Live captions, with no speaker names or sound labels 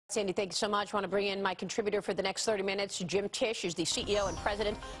Sandy, thank you so much. I want to bring in my contributor for the next 30 minutes, Jim Tisch. He's the CEO and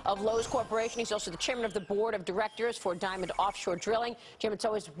president of Loews Corporation. He's also the chairman of the board of directors for Diamond Offshore Drilling. Jim, it's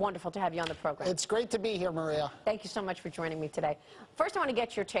always wonderful to have you on the program. It's great to be here, Maria. Thank you so much for joining me today. First, I want to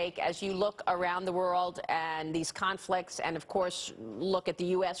get your take as you look around the world and these conflicts and, of course, look at the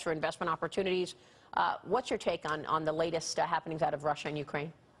U.S. for investment opportunities. What's your take on the latest happenings out of Russia and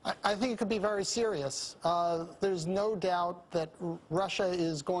Ukraine? I think it could be very serious. There's no doubt that Russia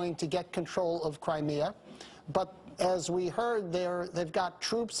is going to get control of Crimea, but as we heard, they've got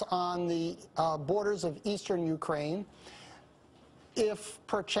troops on the borders of eastern Ukraine. If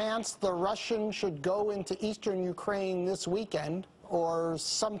perchance the Russians should go into eastern Ukraine this weekend or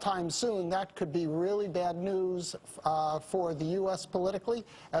sometime soon, that could be really bad news for the U.S. politically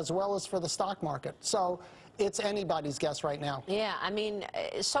as well as for the stock market. So it's anybody's guess right now. Yeah, I mean,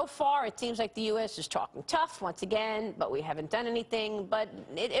 so far it seems like the U.S. is talking tough once again, but we haven't done anything. But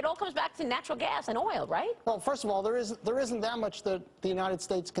it all comes back to natural gas and oil, right? Well, first of all, there isn't that much that the United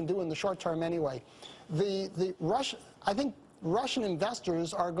States can do in the short term anyway. I think Russian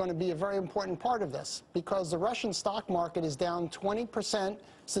investors are going to be a very important part of this because the Russian stock market is down 20%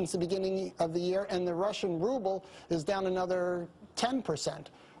 since the beginning of the year, and the Russian ruble is down another 10%.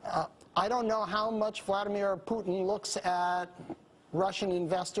 I don't know how much Vladimir Putin looks at Russian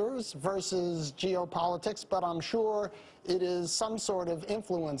investors versus geopolitics, but I'm sure it is some sort of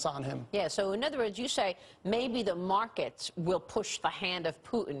influence on him. Yeah, so in other words, you say maybe the markets will push the hand of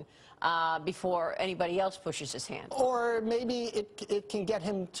Putin before anybody else pushes his hand. Or maybe it can get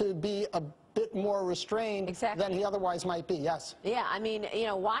him to be a bit more restrained than he otherwise might be, yes. Yeah, I mean, you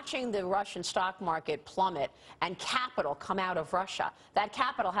know, watching the Russian stock market plummet and capital come out of Russia, that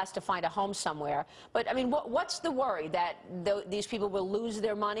capital has to find a home somewhere. But, I mean, what's the worry that these people will lose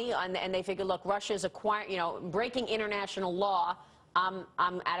their money and they figure, look, Russia's breaking international law. I'm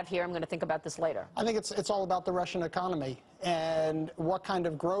out of here. I'm going to think about this later. I think it's all about the Russian economy and what kind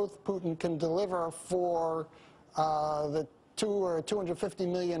of growth Putin can deliver for the 250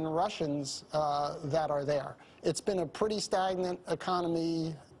 million Russians that are there. It's been a pretty stagnant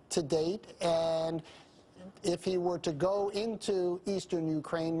economy to date, and if he were to go into eastern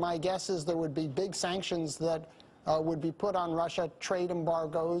Ukraine, my guess is there would be big sanctions that would be put on Russia, trade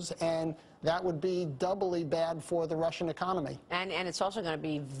embargoes, and that would be doubly bad for the Russian economy. And it's also going to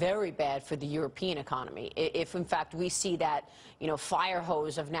be very bad for the European economy if, in fact, we see that, fire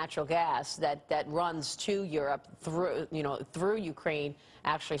hose of natural gas that runs to Europe through Ukraine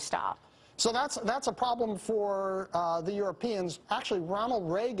actually stop. So that's a problem for the Europeans. Actually,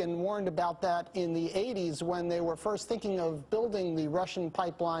 Ronald Reagan warned about that in the 80s when they were first thinking of building the Russian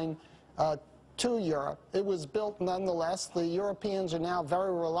pipeline to Europe. It was built nonetheless. The Europeans are now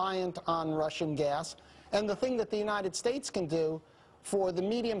very reliant on Russian gas. And the thing that the United States can do for the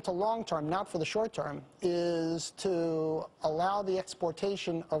medium to long term, not for the short term, is to allow the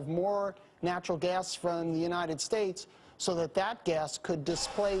exportation of more natural gas from the United States so that that gas could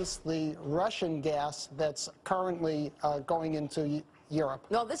displace the Russian gas that's currently going into Europe.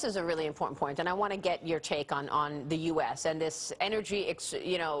 Well, this is a really important point, and I want to get your take on the U.S. and this energy,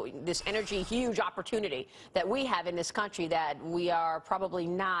 this energy huge opportunity that we have in this country that we are probably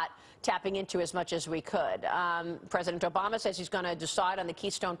not tapping into as much as we could. President Obama says he's going to decide on the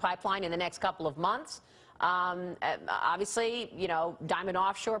Keystone Pipeline in the next couple of months. Obviously, Diamond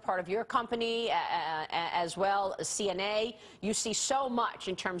Offshore, part of your company, as well as CNA. You see so much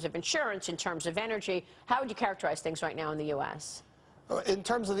in terms of insurance, in terms of energy. How would you characterize things right now in the U.S.? In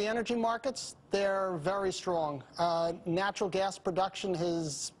terms of the energy markets, they're very strong. Natural gas production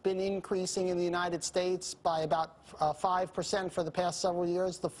has been increasing in the United States by about 5% for the past several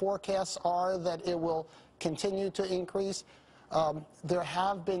years. The forecasts are that it will continue to increase. There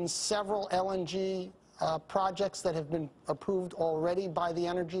have been several LNG projects that have been approved already by the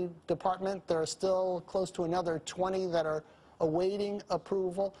Energy Department. There are still close to another 20 that are awaiting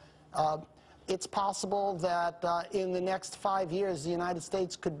approval. It's possible that in the next 5 years, the United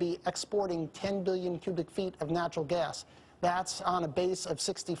States could be exporting 10 billion cubic feet of natural gas. That's on a base of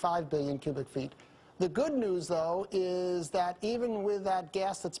 65 billion cubic feet. The good news, though, is that even with that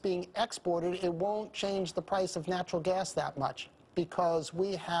gas that's being exported, it won't change the price of natural gas that much because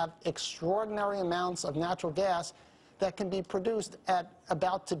we have extraordinary amounts of natural gas that can be produced at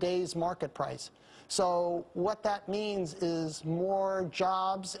about today's market price. So what that means is more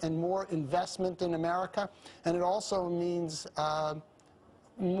jobs and more investment in America, and it also means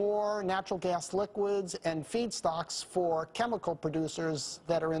more natural gas liquids and feedstocks for chemical producers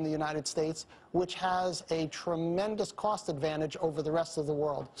that are in the United States, which has a tremendous cost advantage over the rest of the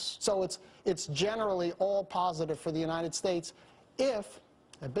world. So it's generally all positive for the United States if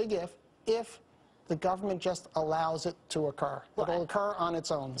a big if the government just allows it to occur. It'll occur on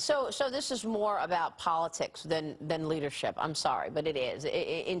its own. So this is more about politics than leadership. I'm sorry, but it is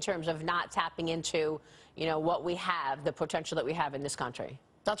in terms of not tapping into, you know, what we have, the potential that we have in this country.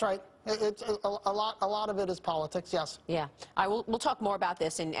 That's right. It's a lot of it is politics, yes. Yeah. We'll talk more about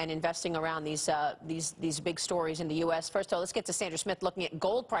this and investing around these big stories in the U.S. First of all, let's get to Sandra Smith looking at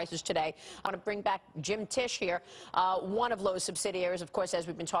gold prices today. I want to bring back Jim Tisch here, one of Loews' subsidiaries, of course, as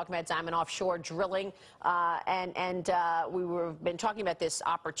we've been talking about Diamond Offshore Drilling, we've been talking about this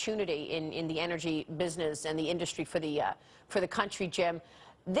opportunity in the energy business and the industry for the country, Jim.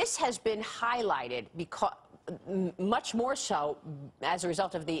 This has been highlighted because much more so as a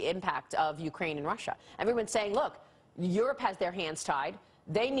result of the impact of Ukraine and Russia. Everyone's saying, look, Europe has their hands tied.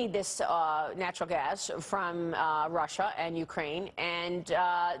 They need this natural gas from Russia and Ukraine, and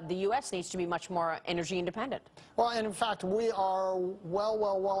the U.S. needs to be much more energy independent. Well, and in fact, we are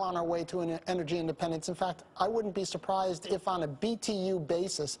well on our way to an energy independence. In fact, I wouldn't be surprised if on a BTU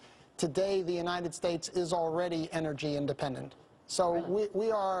basis, today the United States is already energy independent. So really?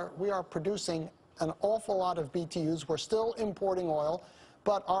 we are producing an awful lot of BTUs. We're still importing oil,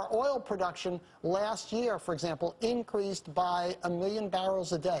 but our oil production last year, for example, increased by 1 million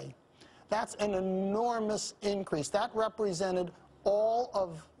barrels a day. That's an enormous increase. That represented all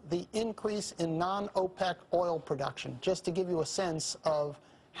of the increase in non-OPEC oil production, just to give you a sense of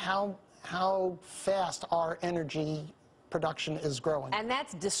how fast our energy production is growing. And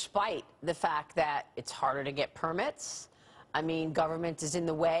that's despite the fact that it's harder to get permits. I mean, government is in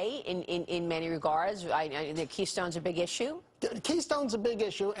the way in many regards. The Keystone's a big issue. Keystone's a big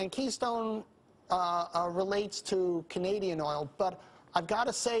issue, and Keystone relates to Canadian oil. But I've got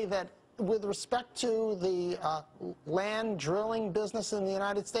to say that with respect to the land drilling business in the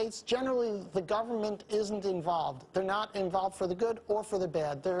United States, generally the government isn't involved. They're not involved for the good or for the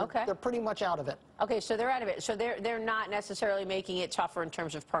bad. They're pretty much out of it. Okay, so they're out of it. So they're not necessarily making it tougher in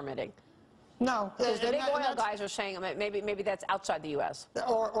terms of permitting. No. Because the big oil guys are saying maybe that's outside the U.S.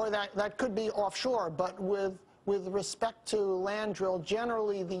 Or that could be offshore, but with respect to land drill,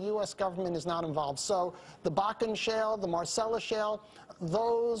 generally the U.S. government is not involved. So the Bakken Shale, the Marcellus Shale,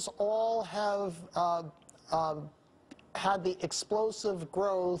 those all have had the explosive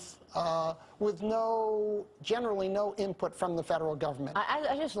growth with generally no input from the federal government.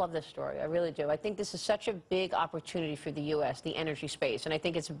 I just love this story. I really do. I think this is such a big opportunity for the U.S., the energy space, and I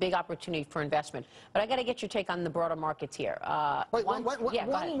think it's a big opportunity for investment. But I got to get your take on the broader markets here. One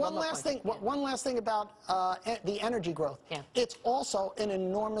last thing about the energy growth. Yeah. It's also an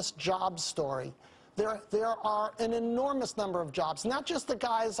enormous job story. There are an enormous number of jobs, not just the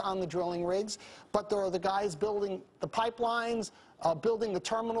guys on the drilling rigs, but there are the guys building the pipelines, building the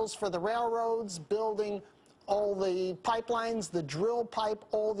terminals for the railroads, building all the pipelines, the drill pipe,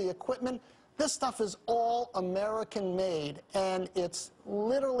 all the equipment. This stuff is all American-made, and it's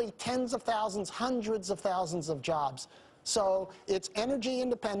literally tens of thousands, hundreds of thousands of jobs. So it's energy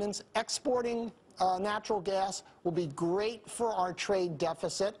independence. Exporting natural gas will be great for our trade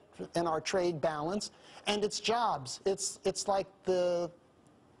deficit and our trade balance, and it's jobs. It's like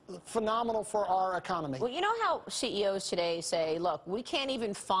phenomenal for our economy. Well, you know how CEOs today say, look, we can't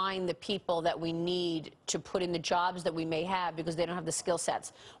even find the people that we need to put in the jobs that we may have because they don't have the skill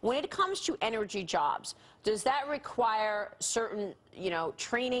sets. When it comes to energy jobs, does that require certain,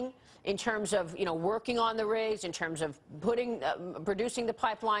 training in terms of, working on the rigs, in terms of producing the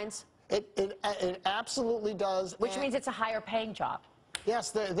pipelines? It absolutely does. Which means it's a higher paying job.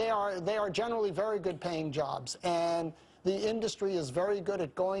 Yes, they are generally very good paying jobs, and the industry is very good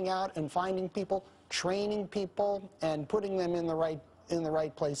at going out and finding people, training people, and putting them in the right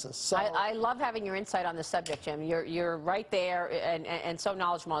places. So I love having your insight on this subject, Jim. You're right there and so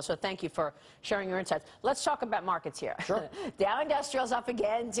knowledgeable. So thank you for sharing your insights. Let's talk about markets here. Sure. Dow Industrial's up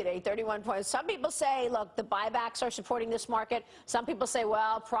again today, 31 points. Some people say, look, the buybacks are supporting this market. Some people say,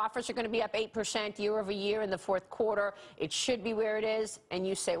 well, profits are going to be up 8% year over year in the fourth quarter. It should be where it is. And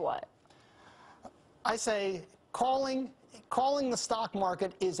you say what? I say calling the stock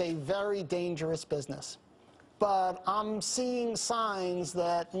market is a very dangerous business. But I'm seeing signs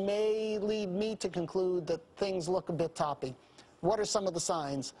that may lead me to conclude that things look a bit toppy. What are some of the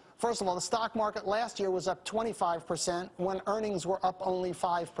signs? First of all, the stock market last year was up 25% when earnings were up only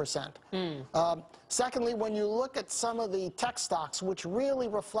 5%. Secondly, when you look at some of the tech stocks, which really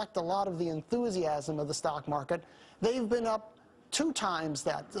reflect a lot of the enthusiasm of the stock market, they've been up 2 times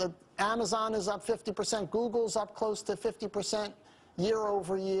that. Amazon is up 50%, Google's up close to 50% year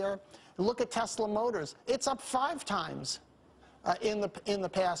over year. Look at Tesla Motors. It's up 5 times in the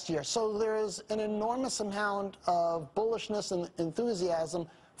past year. So there is an enormous amount of bullishness and enthusiasm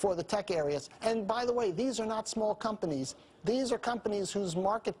for the tech areas. And by the way, these are not small companies. These are companies whose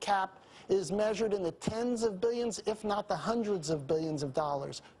market cap is measured in the tens of billions, if not the hundreds of billions of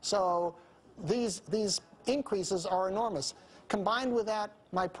dollars. So these increases are enormous. Combined with that,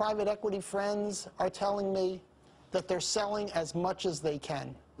 my private equity friends are telling me that they're selling as much as they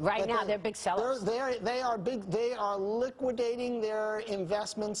can. Right now, they're big sellers. They are big. They are liquidating their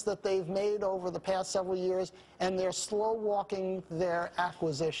investments that they've made over the past several years, and they're slow walking their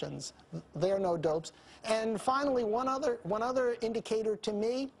acquisitions. They're no dopes. And finally, one other indicator to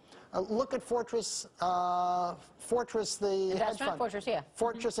me. Look at Fortress, the hedge fund. Fortress, yeah.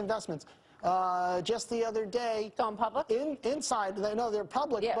 Fortress Investments. Just the other day, going public? They know they're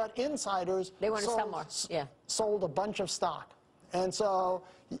public, yeah. But insiders they want to sell more. Yeah. Sold a bunch of stock. And so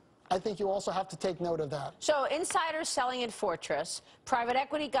I think you also have to take note of that. So insiders selling in Fortress, private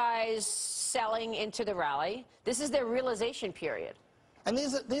equity guys selling into the rally. This is their realization period. And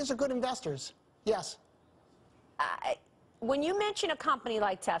these are good investors, yes. When you mention a company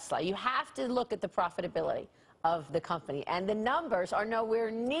like Tesla, you have to look at the profitability of the company, and the numbers are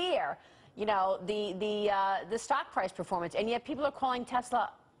nowhere near, you know, the stock price performance, and yet people are calling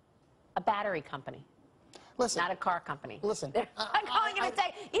Tesla a battery company. Listen, not a car company. Listen, I'm calling it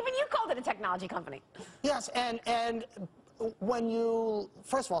even you called it a technology company. Yes, and when you,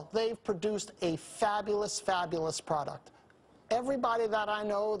 first of all, they've produced a fabulous, fabulous product. Everybody that I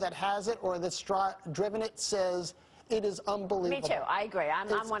know that has it or that's driven it says it is unbelievable. Me too. I agree. I'm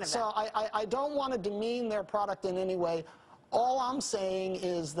one of them. So I don't want to demean their product in any way. All I'm saying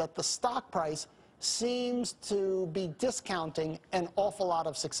is that the stock price seems to be discounting an awful lot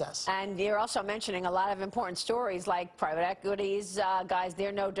of success. And you're also mentioning a lot of important stories like private equities, guys,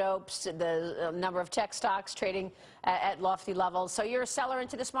 they're no dopes, the number of tech stocks trading at lofty levels. So you're a seller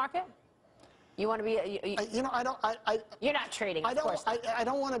into this market? You want to be? You know, you're not trading. I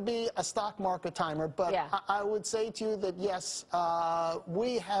don't want to be a stock market timer, but yeah. I would say to you that yes,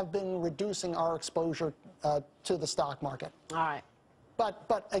 we have been reducing our exposure to the stock market. All right.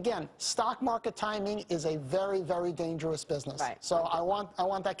 But again, stock market timing is a very, very dangerous business. Right. So I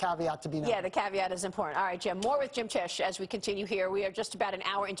want that caveat to be known. Yeah, the caveat is important. All right, Jim. More with Jim Tisch as we continue here. We are just about an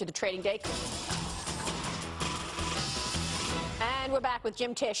hour into the trading day. And we're back with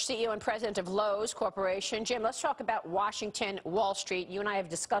Jim Tisch, CEO and President of Loews Corporation. Jim, let's talk about Washington, Wall Street. You and I have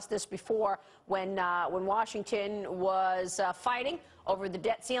discussed this before when Washington was fighting over the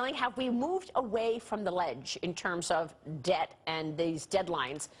debt ceiling. Have we moved away from the ledge in terms of debt and these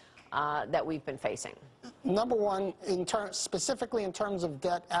deadlines that we've been facing? Number one, specifically in terms of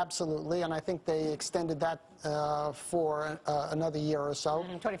debt, absolutely. And I think they extended that for another year or so.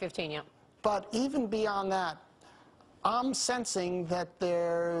 2015, yeah. But even beyond that, I'm sensing that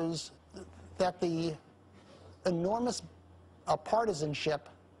the enormous partisanship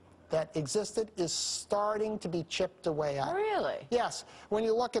that existed is starting to be chipped away at. Really? Yes. When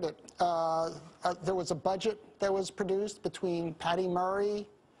you look at it, there was a budget that was produced between Patty Murray,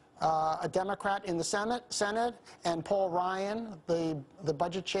 a Democrat in the Senate, and Paul Ryan, the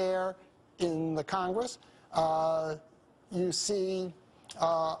budget chair in the Congress. You see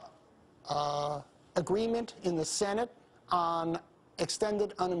agreement in the Senate on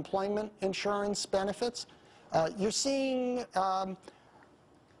extended unemployment insurance benefits. You're seeing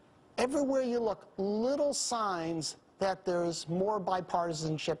everywhere you look little signs that there's more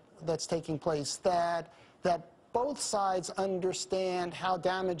bipartisanship that's taking place, that both sides understand how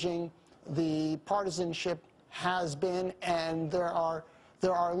damaging the partisanship has been, and there are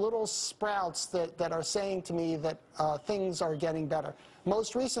little sprouts that are saying to me that things are getting better.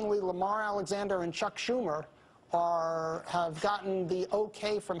 Most recently, Lamar Alexander and Chuck Schumer have gotten the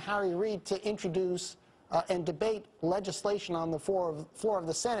okay from Harry Reid to introduce and debate legislation on the floor of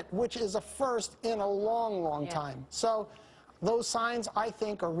the Senate, which is a first in a long, long time. So those signs, I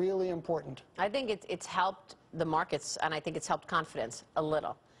think, are really important. I think it's helped the markets, and I think it's helped confidence a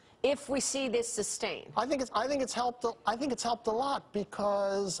little. If we see this sustained, I think it's helped a lot,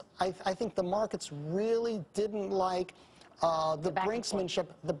 because I think the markets really didn't like the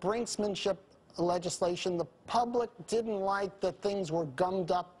brinksmanship legislation. The public didn't like that things were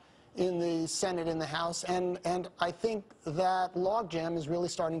gummed up in the Senate and the House, and I think that logjam is really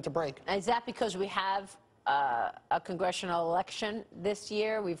starting to break. Is that because we have a congressional election this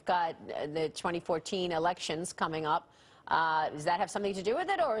year? We've got the 2014 elections coming up. Does that have something to do with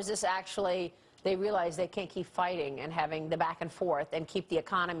it, or is this actually they realize they can't keep fighting and having the back and forth and keep the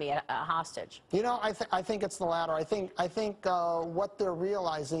economy hostage? You know, I think it's the latter. I think what they're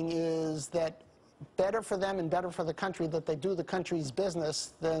realizing is that better for them and better for the country that they do the country's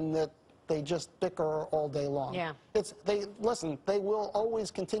business than that they just bicker all day long. Yeah. Listen, they will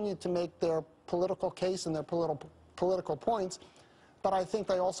always continue to make their political case and their political points, but I think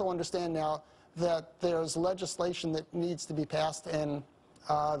they also understand now that there's legislation that needs to be passed, and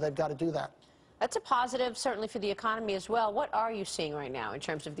they've got to do that. That's a positive, certainly for the economy as well. What are you seeing right now in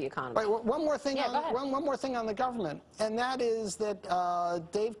terms of the economy? Right, one more thing. Yeah, one more thing on the government, and that is that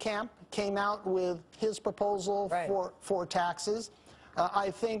Dave Camp came out with his proposal for taxes.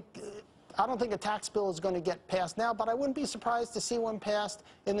 I don't think a tax bill is going to get passed now, but I wouldn't be surprised to see one passed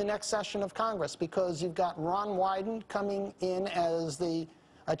in the next session of Congress, because you've got Ron Wyden coming in as the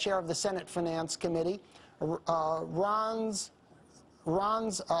chair of the Senate Finance Committee. Ron's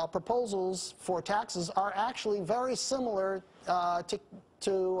proposals for taxes are actually very similar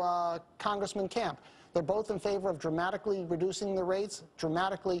to Congressman Camp. They're both in favor of dramatically reducing the rates,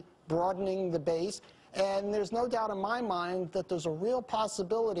 dramatically broadening the base, and there's no doubt in my mind that there's a real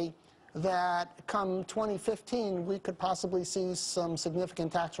possibility that come 2015 we could possibly see some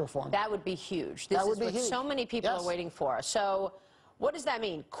significant tax reform. That would be huge. This is what so many people are waiting for. So what does that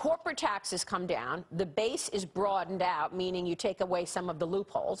mean? Corporate taxes come down, the base is broadened out, meaning you take away some of the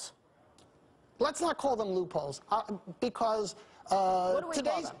loopholes. Let's not call them loopholes, because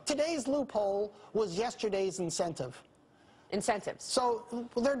today's loophole was yesterday's incentive. Incentives. So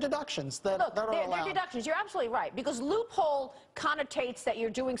they're deductions that are allowed. They're deductions. You're absolutely right, because loophole connotates that you're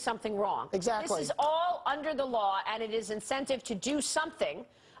doing something wrong. Exactly. This is all under the law, and it is incentive to do something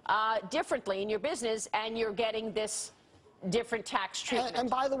differently in your business, and you're getting this different tax treatment. And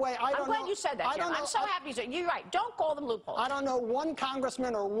by the way, I'm glad you said that, Jim. I'm so happy. You're right. Don't call them loopholes. I don't know one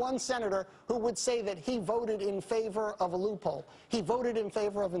congressman or one senator who would say that he voted in favor of a loophole. He voted in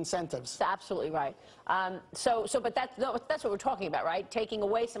favor of incentives. That's absolutely right. But that's what we're talking about, right? Taking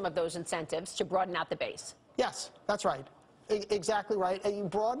away some of those incentives to broaden out the base. Yes, that's right. Exactly right. And you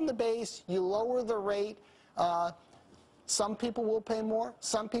broaden the base, you lower the rate. Some people will pay more,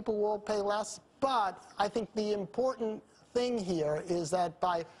 some people will pay less. But I think the important thing here is that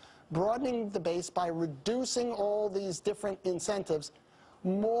by broadening the base, by reducing all these different incentives,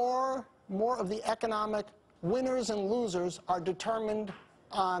 more of the economic winners and losers are determined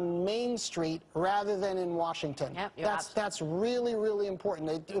on Main Street rather than in Washington. Yep, that's really, really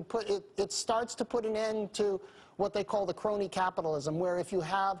important. It starts to put an end to what they call the crony capitalism, where if you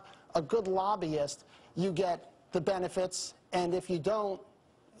have a good lobbyist, you get the benefits, and if you don't,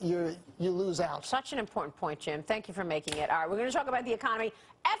 you lose out. Such an important point, Jim. Thank you for making it. All right, we're going to talk about the economy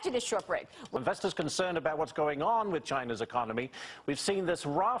after this short break. Investors concerned about what's going on with China's economy. We've seen this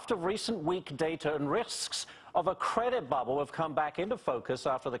raft of recent weak data, and risks of a credit bubble have come back into focus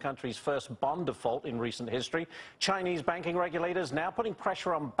after the country's first bond default in recent history. Chinese banking regulators now putting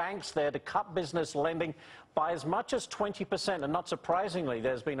pressure on banks there to cut business lending by as much as 20%. And not surprisingly,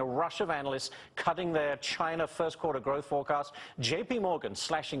 there's been a rush of analysts cutting their China first quarter growth forecast. JP Morgan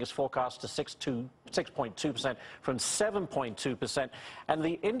slashing its forecast to 6.2% from 7.2%. And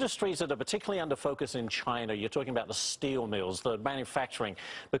the industries that are particularly under focus in China, you're talking about the steel mills, the manufacturing,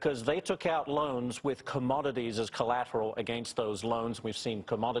 because they took out loans with commodities as collateral against those loans. We've seen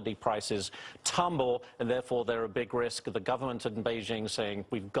commodity prices tumble, and therefore they're a big risk. The government in Beijing saying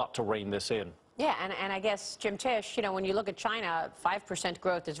we've got to rein this in. Yeah, and I guess, Jim Tisch, you know, when you look at China, 5%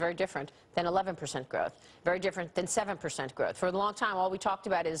 growth is very different than 11% growth, very different than 7% growth. For a long time, all we talked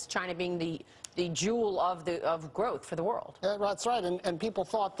about is China being the jewel of growth for the world. Yeah, that's right, and people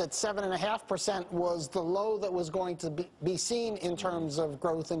thought that 7.5% was the low that was going to be seen in terms of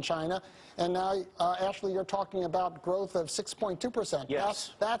growth in China, and now, Ashley, you're talking about growth of 6.2%.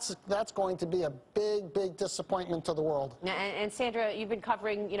 Yes. That's going to be a big, big disappointment to the world. And Sandra, you've been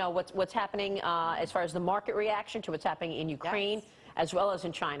covering, you know, what's happening as far as the market reaction to what's happening in Ukraine. Yes. As well as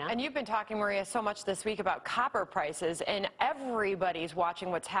in China. And you've been talking, Maria, so much this week about copper prices, and everybody's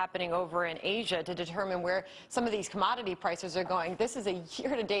watching what's happening over in Asia to determine where some of these commodity prices are going. This is a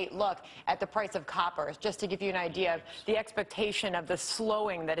year-to-date look at the price of copper, just to give you an idea of the expectation of the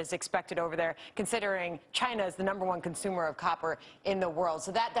slowing that is expected over there, considering China is the #1 consumer of copper in the world.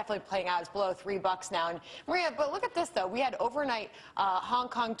 So that definitely playing out. It's below $3 now. And Maria, but look at this, though. We had overnight Hong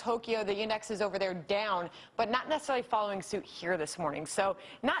Kong, Tokyo, the indexes over there down, but not necessarily following suit here this morning. So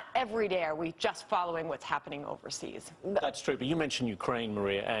not every day are we just following what's happening overseas. That's true, but you mentioned Ukraine,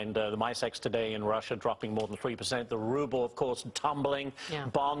 Maria, and the MISEX today in Russia dropping more than 3%. The ruble, of course, tumbling,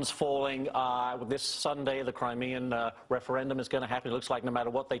 bonds falling. This Sunday, the Crimean referendum is going to happen. It looks like no matter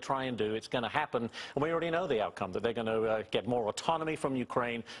what they try and do, it's going to happen. And we already know the outcome, that they're going to get more autonomy from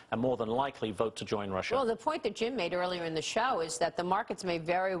Ukraine and more than likely vote to join Russia. Well, the point that Jim made earlier in the show is that the markets may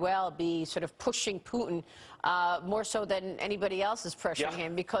very well be sort of pushing Putin more so than anybody else else is pressuring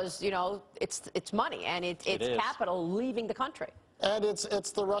him because, you know, it's money and it's capital leaving the country. And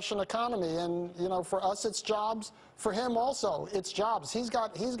it's the Russian economy, and you know, for us it's jobs. For him also, it's jobs. He's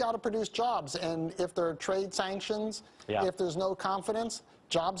got to produce jobs, and if there are trade sanctions, if there's no confidence,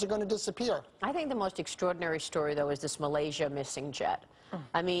 jobs are going to disappear. I think the most extraordinary story, though, is this Malaysia missing jet.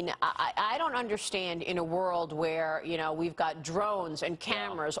 I mean, I don't understand in a world where, you know, we've got drones and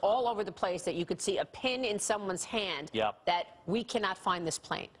cameras all over the place that you could see a pin in someone's hand that we cannot find this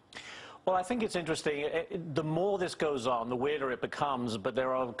plane. Well, I think it's interesting. The more this goes on, the weirder it becomes, but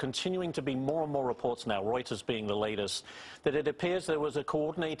there are continuing to be more and more reports now, Reuters being the latest, that it appears there was a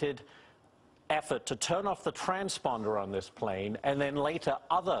coordinated effort to turn off the transponder on this plane and then later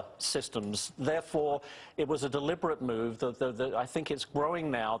other systems. Therefore, it was a deliberate move. I think it's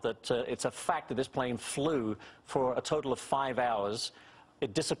growing now that it's a fact that this plane flew for a total of 5 hours.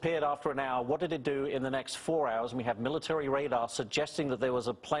 It disappeared after an hour. What did it do in the next 4 hours? And we have military radar suggesting that there was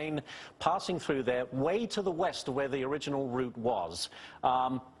a plane passing through there way to the west of where the original route was.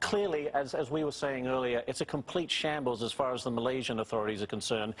 Clearly, as we were saying earlier, it's a complete shambles as far as the Malaysian authorities are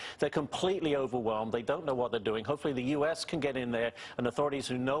concerned. They're completely overwhelmed. They don't know what they're doing. Hopefully the U.S. can get in there, and authorities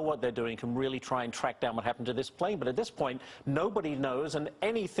who know what they're doing can really try and track down what happened to this plane. But at this point, nobody knows, and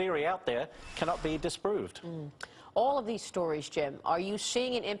any theory out there cannot be disproved. All of these stories, Jim, are you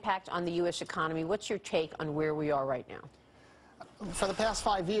seeing an impact on the U.S. economy? What's your take on where we are right now? For the past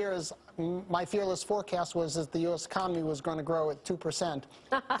 5 years, my fearless forecast was that the U.S. economy was going to grow at 2%.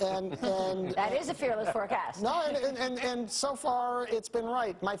 and that is a fearless forecast. No, and so far it's been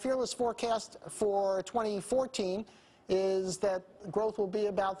right. My fearless forecast for 2014 is that growth will be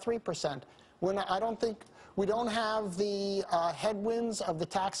about 3%. I don't think we don't have the headwinds of the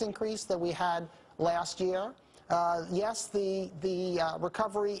tax increase that we had last year. Yes, the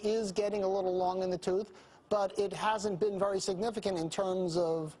recovery is getting a little long in the tooth, but it hasn't been very significant in terms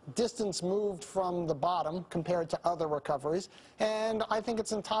of distance moved from the bottom compared to other recoveries. And I think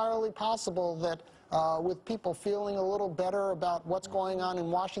it's entirely possible that with people feeling a little better about what's going on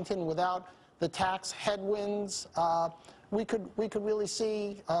in Washington without the tax headwinds, we could really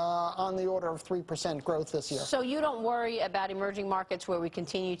see on the order of 3% growth this year. So you don't worry about emerging markets where we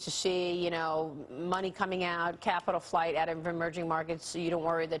continue to see, you know, money coming out, capital flight out of emerging markets. So you don't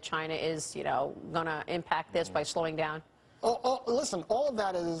worry that China is, you know, going to impact this by slowing down? Listen, all of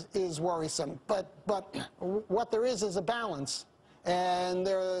that is worrisome, but what there is a balance. And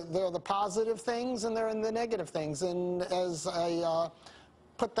there are the positive things and there are the negative things. And as I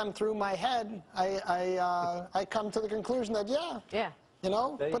put them through my head, I come to the conclusion that, you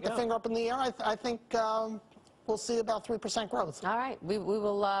know, put the finger up in the air, I think we'll see about 3% growth. All right. We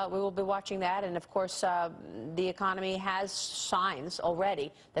will be watching that. And, of course, the economy has signs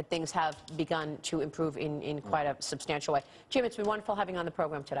already that things have begun to improve in quite a substantial way. Jim, it's been wonderful having you on the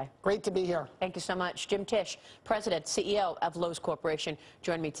program today. Great to be here. Thank you so much. Jim Tisch, President, CEO of Loews Corporation,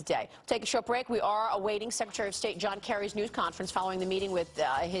 joined me today. We'll take a short break. We are awaiting Secretary of State John Kerry's news conference following the meeting with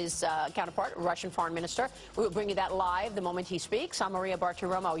his counterpart, Russian Foreign Minister. We will bring you that live the moment he speaks. I'm Maria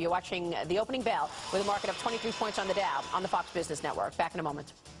Bartiromo. You're watching The Opening Bell with a market of 23 points on the Dow on the Fox Business Network. Back in a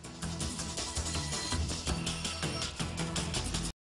moment.